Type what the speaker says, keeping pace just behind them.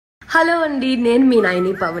Hello అండి, నేను మీ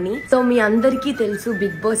Nayani పవని. So మీ అందరికీ తెలుసు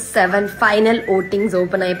big boss 7 final votings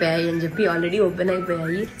open అయిపోయాయి అని చెప్పి ఆల్రెడీ ఓపెన్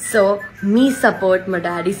అయిపోయాయి. సో మీ సపోర్ట్ మా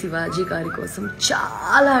డాడీ శివాజీ గారి కోసం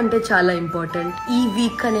చాలా అంటే చాలా ఇంపార్టెంట్. ఈ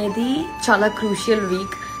వీక్ అనేది చాలా క్రూషియల్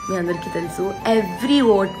వీక్. మీ అందరికీ తెలుసు ఎవ్రీ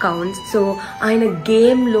ఓట్ కౌంట్స్. సో ఆయన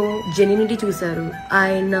గేమ్ లో జెన్యూనిటీ చూసారు,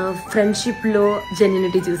 ఆయన ఫ్రెండ్షిప్ లో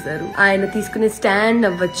జెన్యూనిటీ చూసారు, ఆయన తీసుకునే స్టాండ్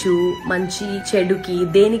అవ్వచ్చు, మంచి చెడుకి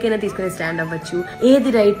దేనికైనా తీసుకునే స్టాండ్ అవ్వచ్చు,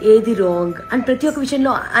 ఏది రైట్ ఏది రాంగ్ అండ్ ప్రతి ఒక్క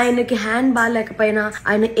విషయంలో ఆయనకి హ్యాండ్ బాగాలేకపోయినా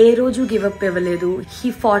ఆయన ఏ రోజు గివ్ అప్ ఇవ్వలేదు.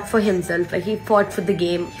 He fought for himself, he fought for the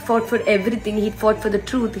game, he fought for everything, he fought for the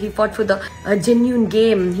truth, he fought for the genuine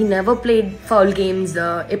game. He never played foul games,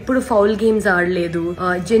 ఎప్పుడు foul games ఆడలేదు,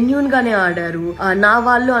 genuine గానే ఆడారు. నా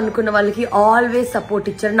వాళ్ళు అనుకున్న వాళ్ళకి always support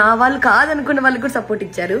ఇచ్చారు, నా వాళ్ళు కాదనుకున్న వాళ్ళకి కూడా సపోర్ట్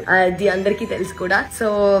ఇచ్చారు. అది అందరికీ తెలుసు కూడా. సో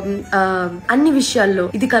అన్ని విషయాల్లో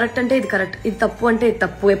ఇది కరెక్ట్ అంటే ఇది కరెక్ట్, ఇది తప్పు అంటే ఇది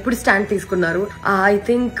తప్పు, ఎప్పుడు స్టాండ్ తీసుకున్నారు. ఐ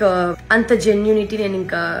థింక్ అంత జెన్యూనిటీ నేను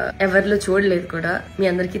ఇంకా ఎవరిలో చూడలేదు కూడా. మీ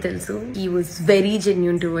అందరికీ తెలుసు he was very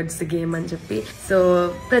genuine towards the game అని చెప్పి. సో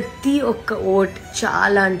ప్రతి ఒక్క ఓట్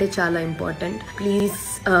చాలా అంటే చాలా important. Please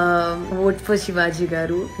vote for Shivaji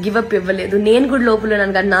గారు. గివ్ అప్ ఇవ్వలేదు. నేను కూడా లోపల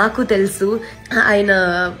ఉన్నాను కానీ నాకు తెలుసు ఆయన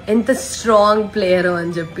ఎంత స్ట్రాంగ్ ప్లేయరో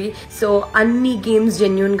అని చెప్పి. సో అన్ని గేమ్స్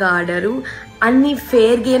జెన్యూన్ గా ఆడారు, అన్ని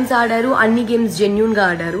ఫేర్ గేమ్స్ ఆడారు, అన్ని గేమ్స్ జెన్యూన్ గా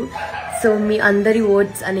ఆడారు. సో మీ అందరి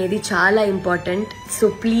ఓట్స్ అనేది చాలా important. So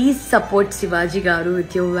please support Shivaji గారు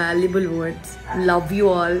with your valuable oats. Love you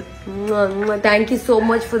all. Thank you so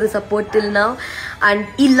much for the support till now. And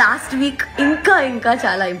ఈ లాస్ట్ వీక్ ఇంకా ఇంకా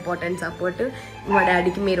చాలా ఇంపార్టెంట్ సపోర్ట్. మా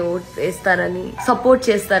డాడీకి మీరు ఓట్ వేస్తారని, సపోర్ట్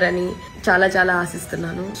చేస్తారని చాలా చాలా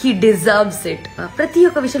ఆశిస్తున్నాను. He deserves it. ప్రతి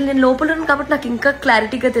ఒక్క విషయం నేను లోపల ఉన్నాను కాబట్టి నాకు ఇంకా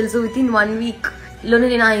క్లారిటీగా తెలుసు. విత్ ఇన్ 1 week లోనే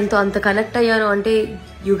నేను ఆయనతో అంత కనెక్ట్ అయ్యాను అంటే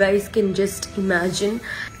you guys can just imagine.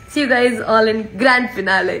 See you guys all in grand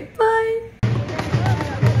finale. Bye.